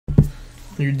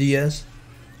Your DS.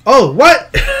 Oh,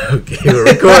 what? Okay, we're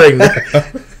recording now.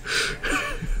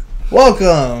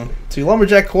 Welcome to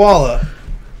Lumberjack Koala.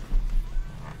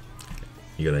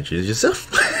 You gonna introduce yourself?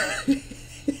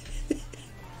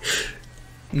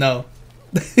 No.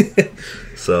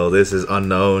 So this is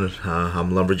Unknown.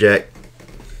 I'm Lumberjack.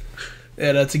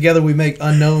 And together we make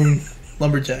Unknown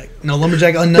Lumberjack. No,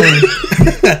 Lumberjack Unknown.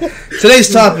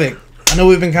 Today's topic. I know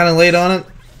we've been kind of late on it.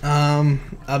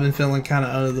 I've been feeling kind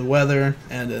of under the weather,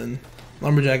 and then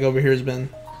Lumberjack over here has been,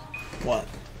 what?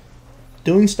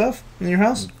 Doing stuff in your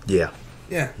house? Yeah.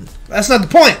 Yeah. That's not the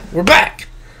point. We're back.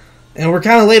 And we're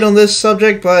kind of late on this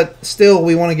subject, but still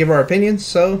we want to give our opinions,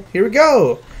 so here we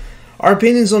go. Our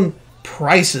opinions on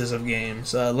prices of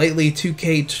games. Lately,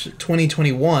 2K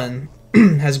 2021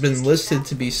 has been listed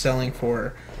to be selling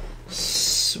for,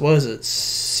 what is it,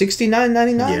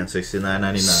 $69.99? Yeah,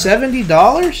 $69.99.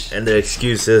 $70? And the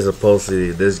excuse is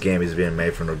supposedly this game is being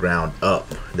made from the ground up.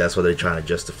 That's what they're trying to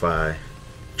justify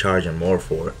charging more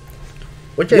for it.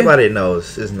 Which everybody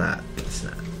knows is not. It's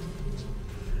not.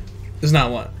 It's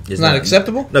not what? It's not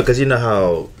acceptable? No, because you know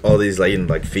how all these like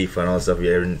FIFA and all that stuff.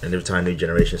 Every time new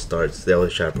generation starts, they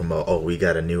always try to promote. Oh, we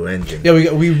got a new engine. Yeah,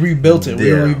 we rebuilt it. We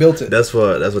rebuilt it. That's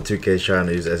what 2K is trying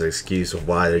to use as an excuse of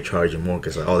why they're charging more.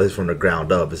 Because this is from the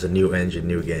ground up. It's a new engine,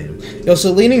 new game. Yo,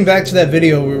 so leaning back to that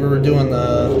video, we were doing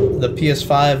the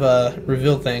PS5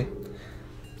 reveal thing,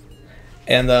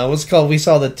 and what's it called? We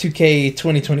saw the 2K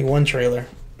 2021 trailer.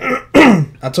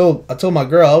 I told my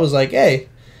girl, I was like, hey,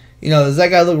 does that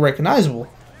guy look recognizable?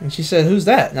 And she said, who's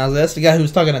that? Now that's the guy who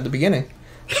was talking at the beginning.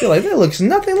 She's like, that looks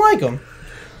nothing like him.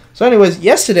 So anyways,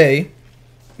 yesterday,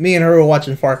 me and her were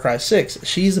watching Far Cry 6.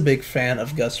 She's a big fan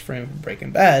of Gus Fring from Breaking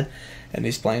Bad, and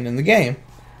he's playing in the game.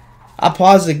 I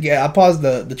paused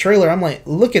the trailer. I'm like,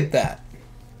 look at that.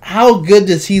 How good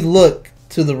does he look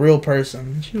to the real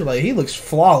person? She was like, he looks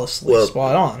flawlessly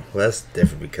spot on. Well, that's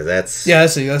different because that's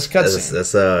that's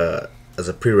cutscene. That's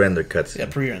a pre-render cutscene. Yeah,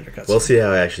 pre-render cutscene. We'll see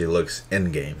how it actually looks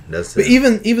in game. But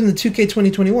even the 2K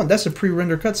 2021, that's a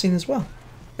pre-render cutscene as well.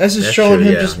 That's showing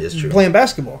him just playing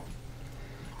basketball.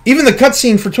 Even the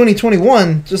cutscene for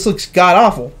 2021 just looks god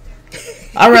awful.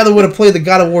 I rather would have played the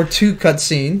God of War 2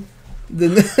 cutscene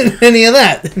than any of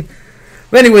that.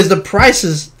 But anyways, the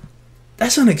prices,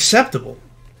 that's unacceptable.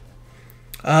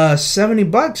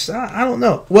 $70. I don't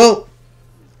know. Well,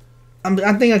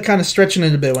 I think I'm kind of stretching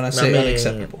it a bit when I say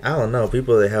unacceptable. I don't know.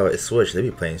 People that have it switched, they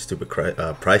be playing stupid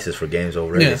prices for games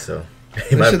already. Yeah. So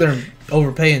they're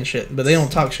overpaying shit, but they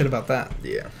don't talk shit about that.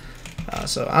 Yeah.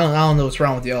 So I don't know what's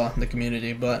wrong with y'all in the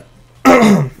community, but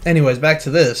anyways, back to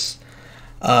this.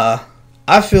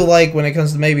 I feel like when it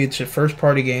comes to maybe to first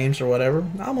party games or whatever,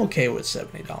 I'm okay with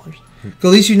 $70. Because at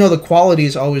least the quality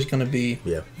is always going to be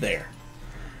there.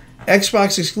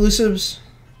 Xbox exclusives.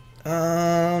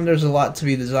 There's a lot to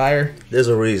be desired. There's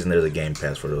a reason there's a Game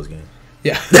Pass for those games.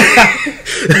 Yeah.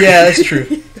 Yeah, that's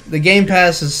true. The Game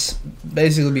Pass is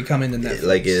basically becoming the Netflix.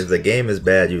 Like, if the game is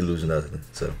bad, you lose nothing.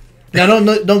 So now,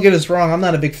 don't get us wrong. I'm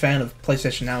not a big fan of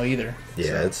PlayStation Now either.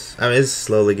 Yeah, it's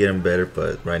slowly getting better,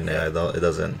 but right now it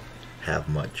doesn't have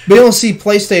much. We don't see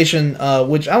PlayStation,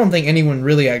 which I don't think anyone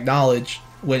really acknowledged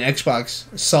when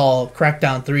Xbox saw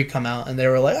Crackdown 3 come out, and they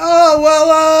were like, oh,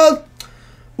 well,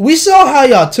 we saw how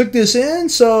y'all took this in,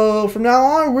 so from now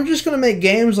on, we're just going to make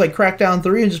games like Crackdown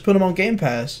 3 and just put them on Game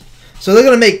Pass. So they're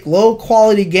going to make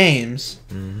low-quality games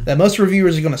that most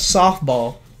reviewers are going to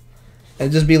softball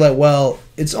and just be like, well,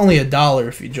 it's only $1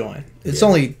 if you join. It's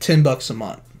only $10 a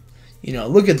month.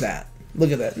 Look at that.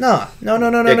 Look at that. No.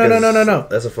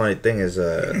 That's a funny thing is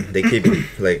they keep,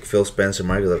 like Phil Spencer,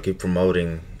 Microsoft keep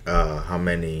promoting how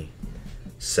many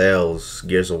sales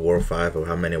Gears of War 5 or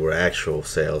how many were actual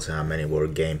sales and how many were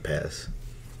Game Pass.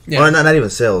 Yeah. Or not even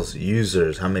sales,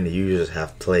 users. How many users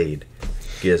have played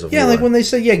Gears of War? Yeah, like when they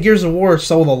say, Gears of War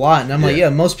sold a lot. And I'm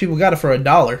like, most people got it for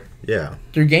 $1. Yeah.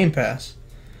 Through Game Pass.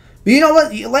 But you know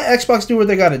what? You let Xbox do what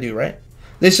they got to do, right?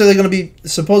 They said they're going to be,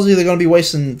 supposedly they're going to be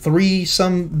wasting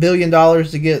 $3-some billion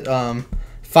to get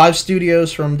 5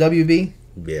 studios from WB.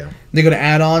 Yeah. They're going to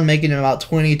add on, making about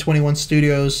 21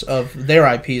 studios of their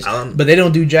IPs. But they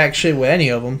don't do jack shit with any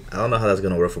of them. I don't know how that's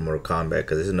going to work for Mortal Kombat,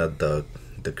 because isn't that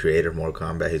the creator of Mortal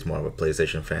Kombat? He's more of a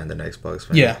PlayStation fan than an Xbox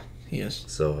fan. Yeah, he is.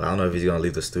 So I don't know if he's going to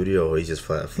leave the studio or he's just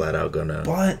flat out going to...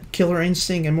 But Killer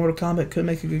Instinct and Mortal Kombat could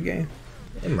make a good game.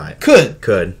 It might.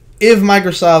 Could. If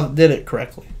Microsoft did it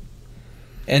correctly.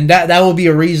 And that will be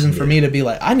a reason for me to be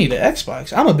like, I need an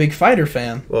Xbox. I'm a big fighter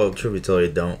fan. Well, truth be told,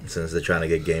 you don't, since they're trying to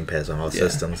get Game Pass on all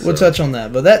systems. So. We'll touch on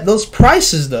that. But those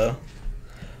prices, though,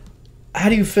 how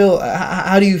do you feel?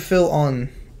 How do you feel on,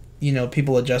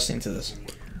 people adjusting to this?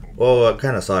 Well, I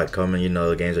kind of saw it coming. You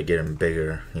know, the games are getting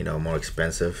bigger, you know, more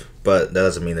expensive. But that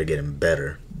doesn't mean they're getting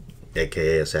better,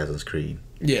 a.k.a. Assassin's Creed.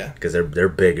 Yeah. Because they're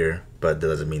bigger, but that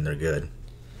doesn't mean they're good.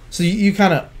 So you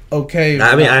kind of okay.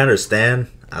 I mean, I understand.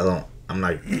 I'm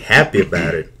not happy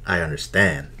about it. I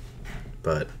understand.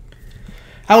 But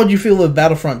how would you feel if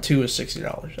Battlefront 2 was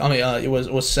 $60? I mean, it was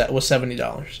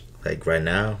 $70. Like right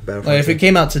now, Battlefront. Like if it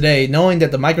came out today, knowing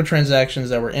that the microtransactions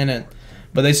that were in it,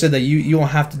 but they said that you don't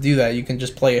have to do that. You can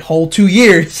just play a whole 2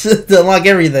 years to unlock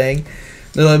everything.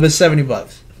 They're like, it's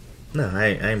 $70. No, I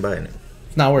ain't buying it.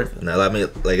 It's not worth it. No, I mean,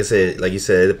 like I said, like you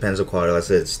said, it depends on quality. Like I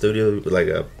said, studio, like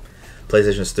a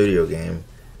PlayStation Studio game.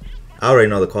 I already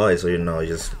know the quality, so you know,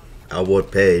 I would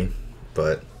pay,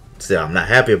 but still, I'm not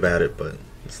happy about it, but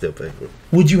still pay for it.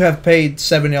 Would you have paid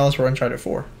 $70 for Uncharted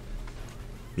 4?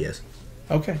 Yes.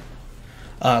 Okay.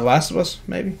 Last of Us,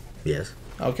 maybe? Yes.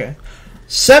 Okay.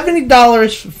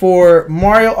 $70 for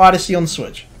Mario Odyssey on the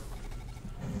Switch.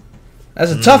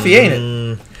 That's a toughie, ain't it?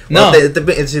 Well,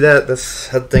 no. See, that's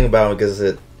the thing about it,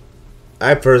 because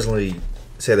I personally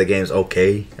say the game's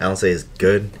okay. I don't say it's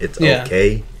good. It's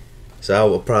okay. So I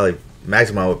would probably,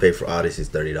 maximum I would pay for Odyssey is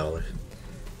 $30.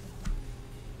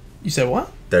 You said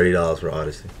what? $30 for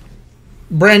Odyssey.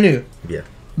 Brand new? Yeah.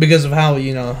 Because of how,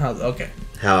 okay.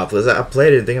 How I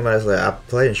played it and thinking about it, it's like I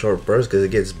play in short bursts because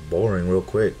it gets boring real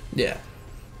quick. Yeah.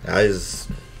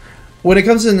 When it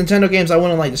comes to Nintendo games, I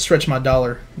wouldn't like to stretch my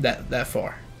dollar that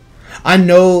far. I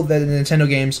know that the Nintendo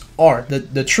games are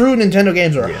the true Nintendo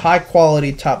games are high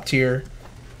quality, top tier.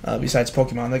 Besides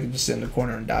Pokemon, they can just sit in the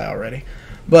corner and die already.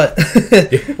 But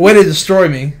way to destroy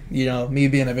me, me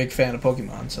being a big fan of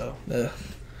Pokemon. So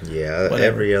whatever.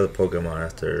 Every other Pokemon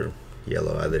after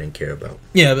Yellow, I didn't care about.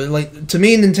 Yeah, but like to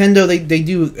me, Nintendo they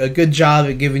do a good job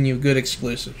at giving you good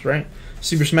exclusives, right?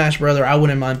 Super Smash Brother, I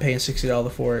wouldn't mind paying $60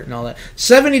 for it and all that.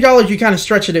 $70, you kind of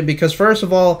stretch it because first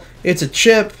of all, it's a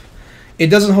chip.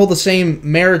 It doesn't hold the same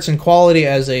merits and quality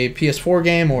as a PS4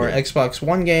 game or Xbox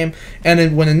One game. And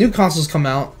then when the new consoles come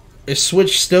out, is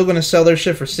Switch still going to sell their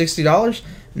shit for $60?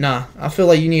 Nah, I feel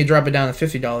like you need to drop it down to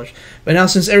 $50. But now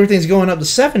since everything's going up to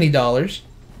 $70,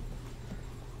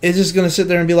 it's just going to sit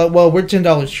there and be like, well, we're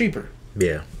 $10 cheaper.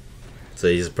 Yeah. So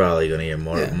he's probably going to get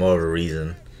more of a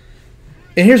reason.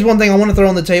 And here's one thing I want to throw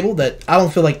on the table that I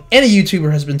don't feel like any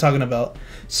YouTuber has been talking about.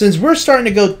 Since we're starting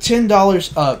to go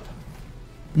 $10 up,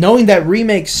 knowing that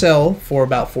remakes sell for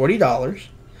about $40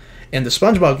 and the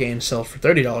SpongeBob games sell for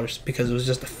 $30 because it was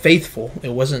just a faithful,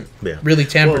 it wasn't really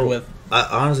tampered with. I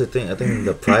honestly think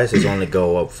the prices only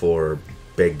go up for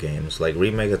big games. Like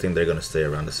remakes, I think they're going to stay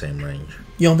around the same range.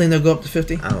 You don't think they'll go up to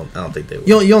 $50? I don't think they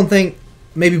will. You don't think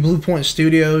maybe Blue Point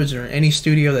Studios or any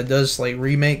studio that does like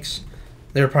remakes,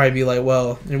 they'll probably be like,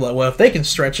 well, if they can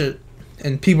stretch it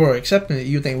and people are accepting it,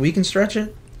 you think we can stretch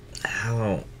it?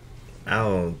 I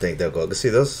don't think they'll go.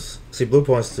 See, Blue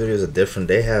Point Studios are different.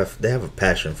 They have a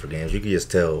passion for games. You can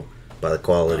just tell by the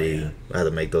quality how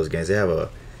to make those games. They have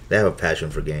a passion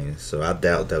for games. So I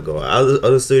doubt they'll go.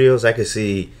 Other studios, I could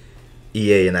see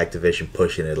EA and Activision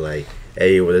pushing it like,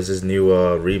 hey, well, there's this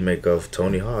new remake of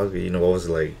Tony Hawk. What was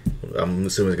it like? I'm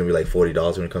assuming it's gonna be like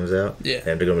 $40 when it comes out. Yeah.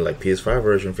 And they're gonna be like PS5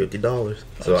 version $50.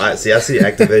 So I see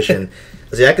Activision.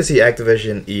 I can see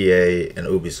Activision, EA, and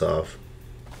Ubisoft.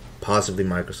 Possibly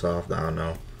Microsoft. I don't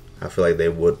know. I feel like they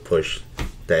would push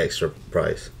the extra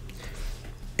price.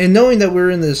 And knowing that we're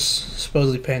in this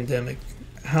supposedly pandemic,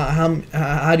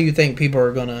 how do you think people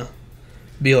are gonna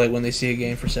be like when they see a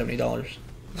game for $70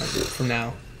 from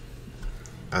now?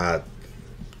 All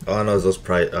I know is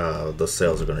those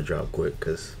sales are gonna drop quick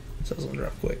because sales will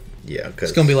drop quick. Yeah,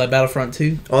 it's gonna be like Battlefront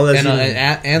 2 and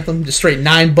Anthem, just straight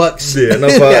 $9. Yeah,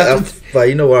 no, but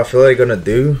you know what I feel like they're gonna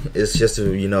do is just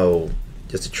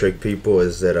to trick people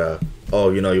is that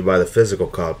you buy the physical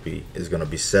copy, it's gonna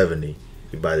be $70.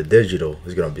 You buy the digital,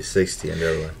 it's gonna be $60, and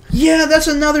they're like, yeah, that's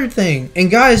another thing. And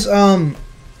guys,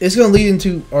 it's gonna lead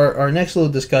into our next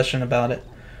little discussion about it.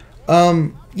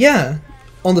 On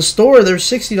the store there's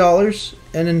 $60,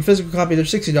 and in physical copy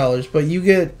there's $60, but you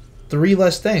get 3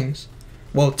 less things.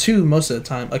 Well, 2 most of the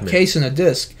time, a case and a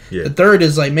disc. Yeah. The third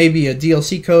is like maybe a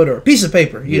DLC code or a piece of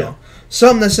paper, you know,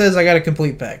 something that says I got a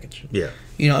complete package. Yeah.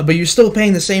 But you're still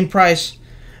paying the same price.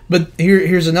 But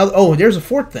here's another. Oh, there's a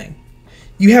fourth thing.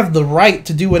 You have the right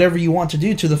to do whatever you want to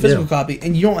do to the physical copy,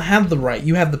 and you don't have the right.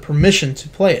 You have the permission to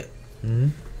play it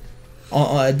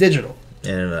on digital.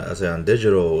 And I say on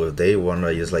digital, if they want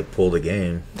to just like pull the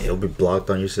game, it'll be blocked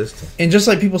on your system. And just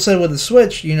like people said with the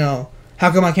Switch,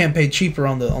 how come I can't pay cheaper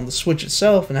on the Switch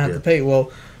itself and I have to pay?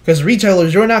 Well, because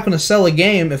retailers, you're not going to sell a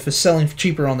game if it's selling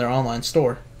cheaper on their online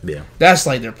store. Yeah, that's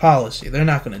like their policy. They're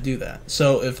not going to do that.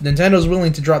 So if Nintendo's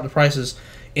willing to drop the prices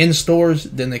in stores,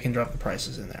 then they can drop the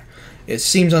prices in there. It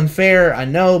seems unfair, I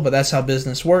know, but that's how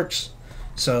business works.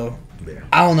 So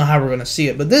I don't know how we're going to see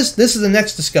it. But this is the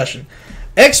next discussion.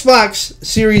 Xbox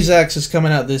Series X is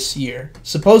coming out this year.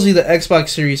 Supposedly the Xbox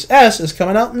Series S is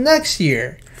coming out next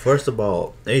year. First of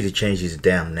all, they need to change these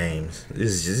damn names.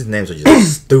 These names are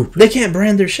just stupid. They can't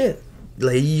brand their shit.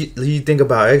 Like you think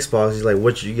about Xbox, it's like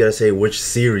what you gotta say which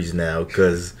series now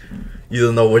because you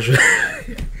don't know which.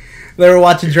 They were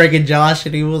watching Drake and Josh,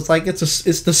 and he was like, "It's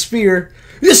the sphere.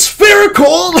 It's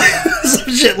spherical." Some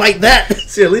shit like that.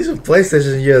 See, at least with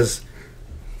PlayStation, you just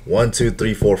 1, 2,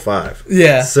 3, 4, 5.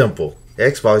 Yeah, simple.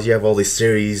 Xbox, you have all these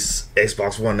series.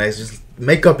 Xbox One X, just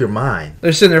make up your mind.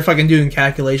 They're sitting there fucking doing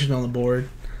calculation on the board.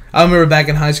 I remember back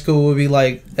in high school, it would be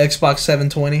like Xbox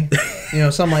 720,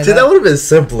 something like See, that. that would have been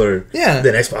simpler. Yeah.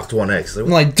 Than Xbox One X.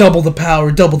 Like double the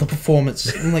power, double the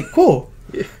performance. I'm like, cool.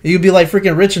 Yeah. You'd be like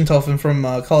freaking Richentofen from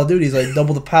Call of Duty. He's like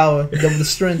double the power, double the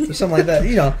strength, or something like that.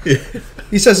 Yeah.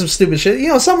 He says some stupid shit.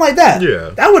 Something like that. Yeah.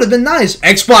 That would have been nice.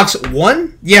 Xbox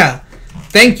One? Yeah.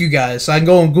 Thank you guys. So I can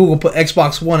go on Google, put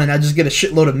Xbox One, and I just get a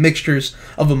shitload of mixtures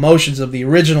of emotions of the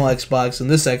original Xbox and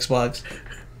this Xbox.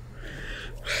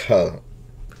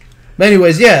 But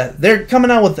anyways, yeah, they're coming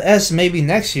out with the S maybe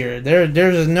next year.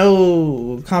 There's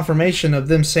no confirmation of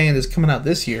them saying it's coming out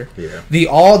this year. Yeah. The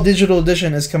all digital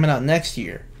edition is coming out next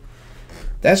year.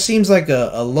 That seems like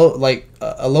a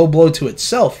low blow to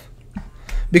itself,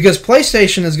 because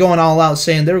PlayStation is going all out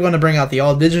saying they're going to bring out the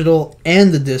all digital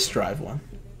and the disc drive one.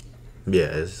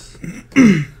 Yeah.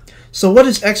 So what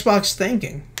is Xbox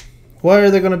thinking? Why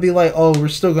are they going to be like, oh, we're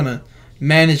still going to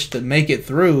manage to make it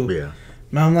through? Yeah.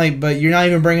 I'm like, but you're not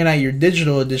even bringing out your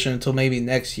digital edition until maybe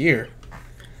next year.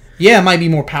 Yeah, it might be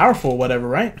more powerful or whatever,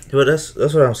 right? Well, that's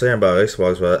what I'm saying about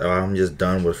Xbox, but I'm just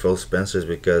done with Phil Spencer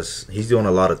because he's doing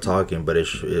a lot of talking, but it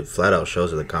flat out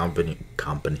shows that the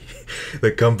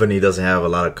company doesn't have a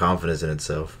lot of confidence in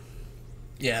itself.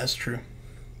 Yeah, that's true.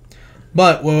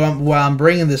 But why I'm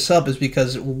bringing this up is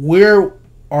because we are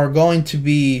going to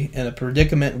be in a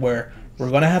predicament where we're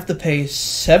going to have to pay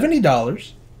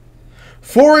 $70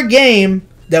 for a game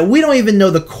that we don't even know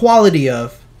the quality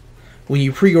of when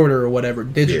you pre-order or whatever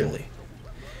digitally.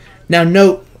 Yeah. Now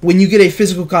note, when you get a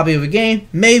physical copy of a game,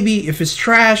 maybe if it's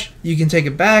trash, you can take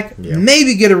it back. Yeah.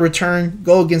 Maybe get a return,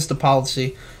 go against the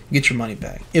policy, get your money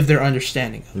back, if they're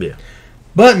understanding of it. Yeah.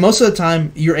 But most of the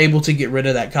time, you're able to get rid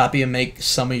of that copy and make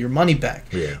some of your money back.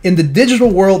 Yeah. In the digital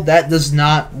world, that does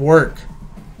not work.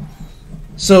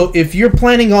 So if you're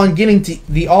planning on getting to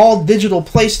the all-digital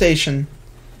PlayStation,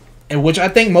 and which I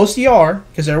think most of you are,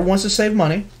 because everyone wants to save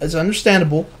money, it's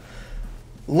understandable,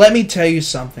 let me tell you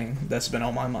something that's been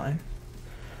on my mind.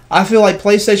 I feel like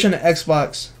PlayStation and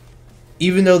Xbox,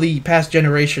 even though the past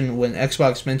generation, when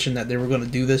Xbox mentioned that they were going to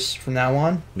do this from now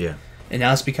on, yeah, and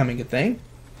now it's becoming a thing,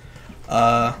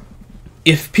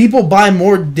 if people buy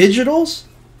more digitals,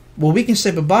 well, we can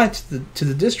say goodbye to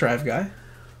the disc drive guy.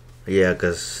 Yeah,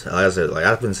 because like I said,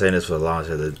 I've been saying this for a long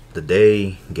time. The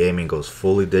day gaming goes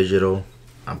fully digital,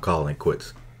 I'm calling it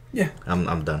quits. Yeah,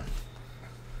 I'm done.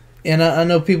 And I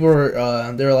know people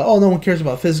are they're like, oh, no one cares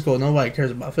about physical. Nobody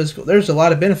cares about physical. There's a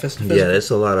lot of benefits to physical. Yeah,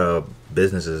 there's a lot of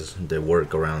businesses that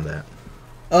work around that.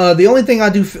 The only thing I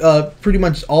do pretty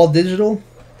much all digital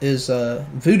is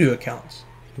Vudu accounts.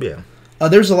 Yeah.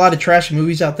 There's a lot of trash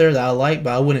movies out there that I like,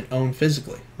 but I wouldn't own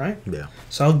physically, right? Yeah.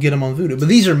 So I'll get them on Vudu. But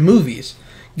these are movies.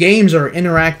 Games are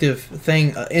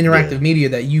interactive media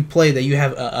that you play that you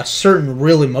have a certain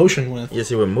real emotion with. You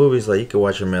see, with movies, you can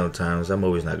watch it a million times. That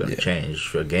movie's not going to change.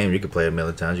 For a game, you can play it a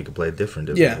million times. You can play it different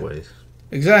ways.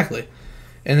 Exactly.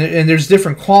 And there's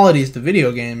different qualities to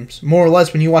video games. More or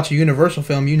less, when you watch a Universal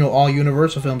film, you know all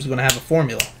Universal films are going to have a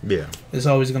formula. Yeah. It's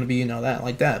always going to be, that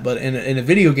like that. But in a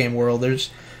video game world,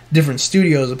 there's different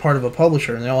studios a part of a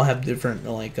publisher, and they all have different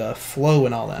flow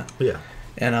and all that. Yeah.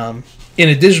 And in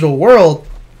a digital world,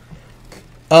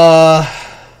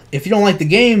 if you don't like the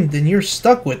game, then you're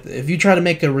stuck with it. If you try to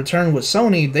make a return with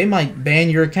Sony, they might ban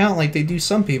your account like they do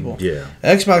some people. Yeah.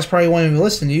 Xbox probably won't even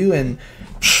listen to you, and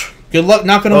good luck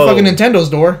knocking on fucking Nintendo's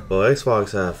door. Well,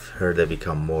 Xbox, I've heard they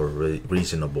become more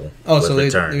reasonable. Oh, with so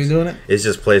they've been doing it? It's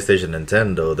just PlayStation,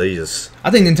 Nintendo. They just...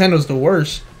 I think Nintendo's the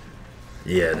worst.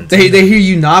 Yeah. Nintendo. They hear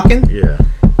you knocking. Yeah.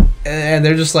 And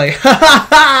they're just like, ha ha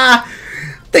ha!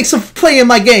 Thanks for playing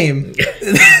my game.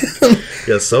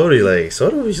 Yeah,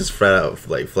 Sony was just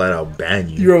flat out ban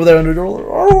you. You're over there on the door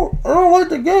like, I don't like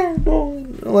the game, though.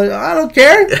 Like, I don't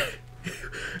care.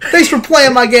 Thanks for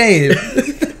playing my game.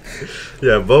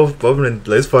 Yeah, both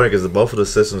it's funny because both of the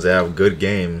systems that have good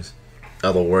games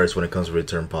are the worst when it comes to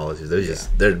return policies.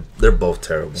 They're both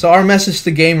terrible. So our message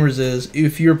to gamers is,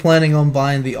 if you're planning on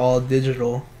buying the all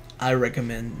digital, I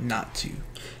recommend not to.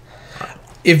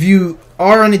 If you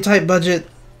are on a tight budget,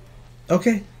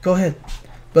 okay, go ahead.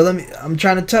 But I'm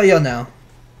trying to tell y'all now,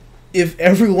 if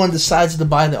everyone decides to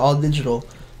buy the all digital,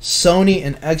 Sony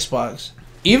and Xbox,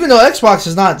 even though Xbox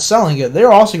is not selling it,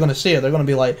 they're also going to see it. They're going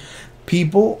to be like,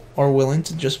 people are willing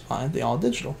to just buy the all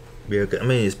digital. Yeah, I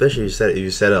mean, especially if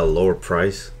you set at a lower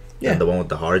price than the one with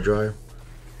the hard drive,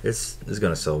 it's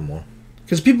going to sell more.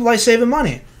 Because people like saving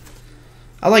money.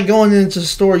 I like going into the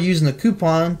store using a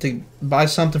coupon to buy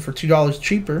something for $2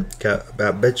 cheaper.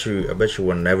 I bet you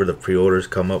whenever the pre-orders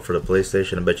come up for the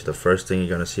PlayStation, I bet you the first thing you're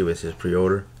going to see with his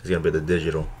pre-order is going to be the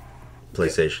digital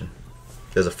PlayStation.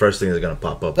 That's the first thing that's going to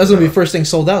pop up. That's going to be the first thing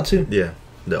sold out, too. Yeah,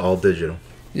 the all digital.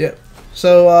 Yeah.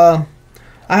 So,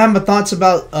 I have my thoughts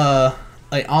about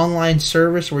an online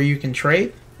service where you can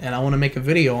trade, and I want to make a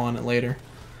video on it later.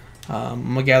 I'm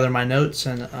going to gather my notes,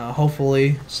 and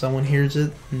hopefully someone hears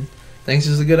it and thinks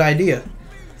it's a good idea.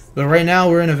 But right now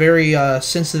we're in a very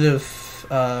sensitive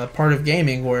part of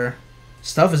gaming where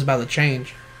stuff is about to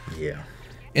change. Yeah.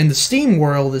 In the Steam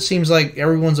world, it seems like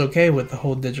everyone's okay with the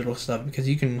whole digital stuff because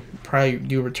you can probably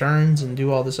do returns and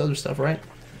do all this other stuff, right?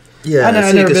 Yeah.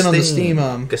 I've never been on the Steam.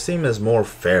 Because Steam is more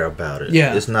fair about it.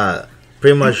 Yeah. It's not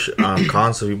pretty much on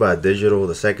console. You buy digital,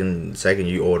 the second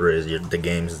you order is the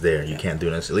game's there. You can't do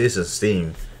this. At least in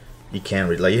Steam, you can't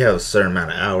you have a certain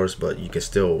amount of hours, but you can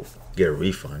still get a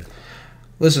refund.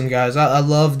 Listen, guys, I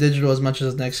love digital as much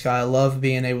as the next guy. I love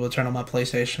being able to turn on my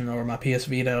PlayStation or my PS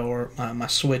Vita or my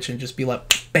Switch and just be like,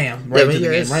 bam, right to the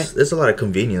game, right? There's a lot of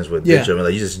convienience with digital. I mean,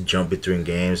 like, you just jump between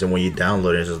games, and when you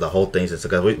download it, it's just the whole thing. It's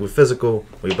like, with physical,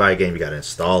 when you buy a game, you got to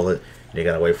install it, and you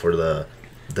got to wait for the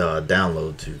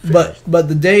download to finish. But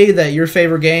the day that your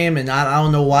favorite game, and I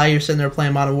don't know why you're sitting there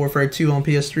playing Modern Warfare 2 on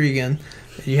PS3 again,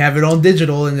 you have it on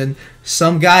digital, and then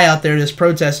some guy out there that's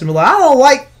protesting, like, I don't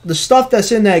like the stuff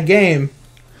that's in that game.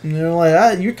 And they're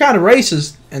like, you're kind of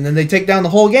racist. And then they take down the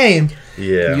whole game.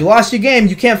 Yeah. You lost your game.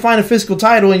 You can't find a physical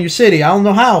title in your city. I don't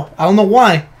know how. I don't know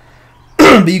why.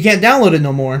 But you can't download it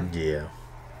no more. Yeah.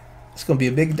 It's going to be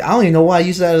a big... I don't even know why I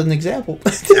use that as an example.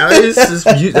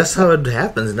 That's how it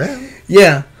happens now.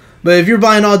 Yeah. But if you're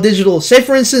buying all digital... Say,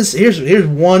 for instance, here's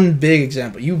one big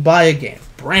example. You buy a game.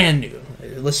 Brand new.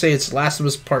 Let's say it's Last of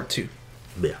Us Part 2.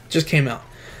 Yeah. Just came out.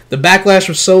 The backlash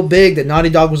was so big that Naughty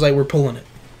Dog was like, we're pulling it.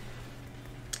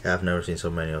 I've never seen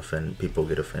so many people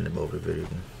get offended over a video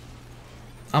game.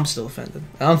 I'm still offended.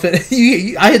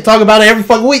 I talk about it every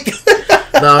fucking week.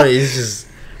 No, it's just...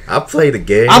 I play the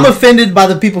game. I'm offended by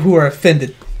the people who are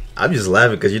offended. I'm just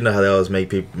laughing because you know how they always make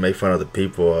fun of the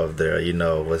people of their,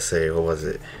 let's say, what was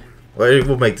it? Well,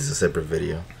 we'll make this a separate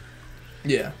video.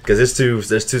 Yeah. Because there's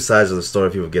two sides of the story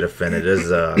people get offended.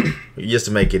 There's just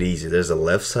to make it easy, there's the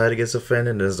left side that gets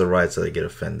offended, and there's the right side that get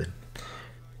offended.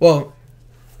 Well,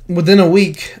 within a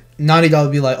week, Naughty Dog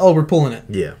would be like, oh, we're pulling it.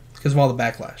 Yeah. Because of all the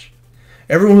backlash.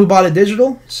 Everyone who bought it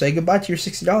digital, say goodbye to your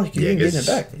 $60 because you ain't getting it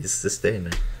back. It's just staying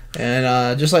there.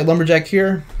 And just like Lumberjack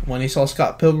here, when he saw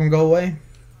Scott Pilgrim go away,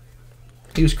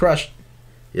 he was crushed.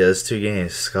 Yeah, there's two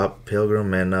games, Scott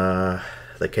Pilgrim and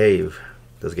The Cave.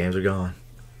 Those games are gone.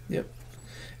 Yep.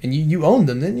 And you owned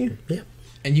them, didn't you? Yeah.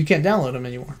 And you can't download them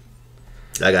anymore.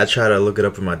 Like, I tried to look it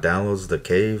up in my downloads, The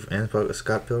Cave and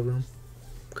Scott Pilgrim.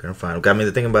 Couldn't find them. I mean,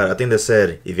 the thing about it, I think they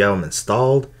said if you have them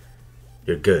installed,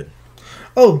 you're good.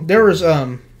 Oh, there was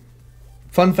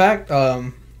fun fact.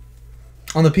 On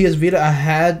the PS Vita, I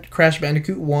had Crash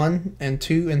Bandicoot 1 and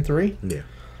 2 and 3. Yeah.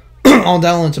 All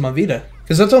downloaded to my Vita.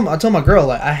 Because I told my girl,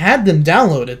 like, I had them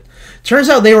downloaded. Turns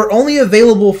out they were only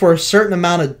available for a certain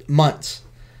amount of months.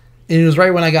 And it was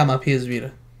right when I got my PS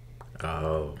Vita.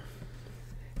 Oh.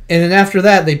 And then after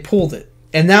that, they pulled it.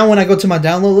 And now when I go to my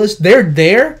download list, they're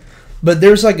there. But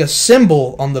there's like a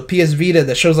symbol on the PS Vita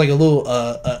that shows like a little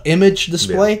image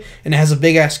display, and it has a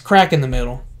big ass crack in the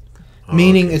middle,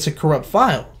 meaning it's a corrupt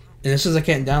file. And it says I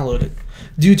can't download it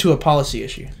due to a policy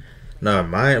issue. No,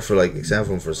 mine for like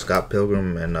example for Scott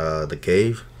Pilgrim and The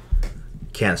Cave,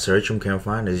 can't search them, can't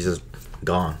find it. It's just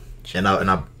gone. And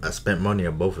I spent money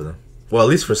on both of them. Well, at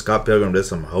least for Scott Pilgrim, there's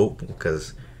some hope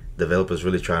because developers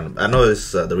really trying to. I know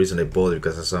it's the reason they pulled it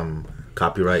because of some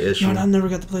copyright issue. No, I never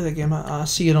got to play that game. I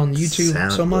see it on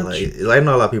YouTube so much. I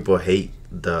know a lot of people hate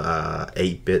the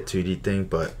 8-bit 2D thing,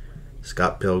 but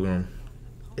Scott Pilgrim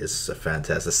is a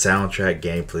fantastic. The soundtrack,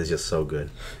 gameplay is just so good.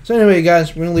 So anyway,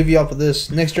 guys, we're gonna leave you off with this.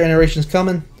 Next generation's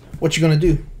coming. What you gonna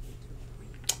do?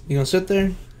 You gonna sit there?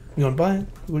 You gonna buy it?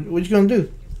 What you gonna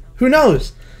do? Who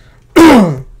knows?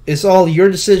 It's all your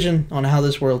decision on how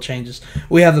this world changes.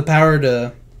 We have the power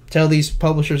to tell these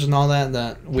publishers and all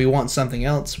that we want something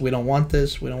else. We don't want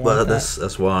this. We don't want that.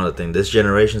 That's one other thing. This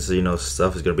generation, so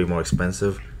stuff is gonna be more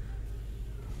expensive.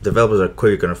 developers are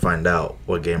quickly gonna find out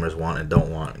what gamers want and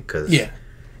don't want. Because if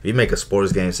you make a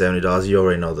sports game $70, you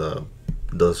already know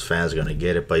those fans are gonna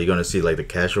get it. But you're gonna see like the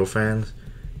casual fans,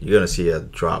 you're gonna see a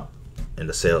drop in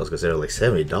the sales because they're like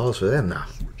 $70 for that now.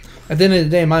 At the end of the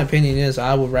day, my opinion is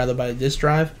I would rather buy a disc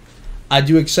drive. I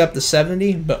do accept the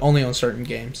 70, but only on certain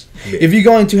games. Yeah. If you're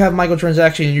going to have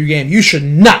microtransaction in your game, you should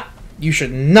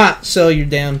not sell your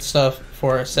damn stuff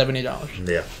for $70.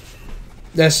 Yeah.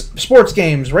 That's sports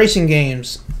games, racing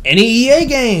games, any EA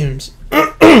games.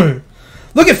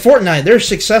 Look at Fortnite. They're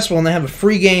successful and they have a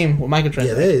free game with microtransactions.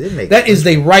 Yeah, they make that is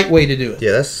the right way to do it.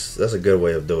 Yeah, that's a good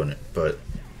way of doing it, but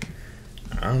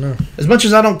I don't know. As much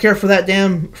as I don't care for that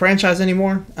damn franchise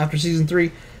anymore after Season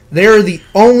 3, they're the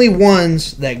only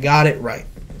ones that got it right.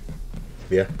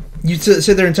 Yeah. You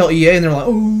sit there and tell EA and they're like,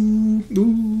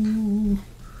 ooh.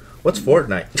 What's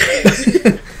Fortnite?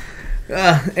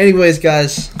 Anyways,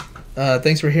 guys,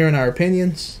 thanks for hearing our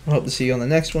opinions. I hope to see you on the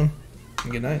next one.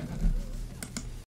 And good night.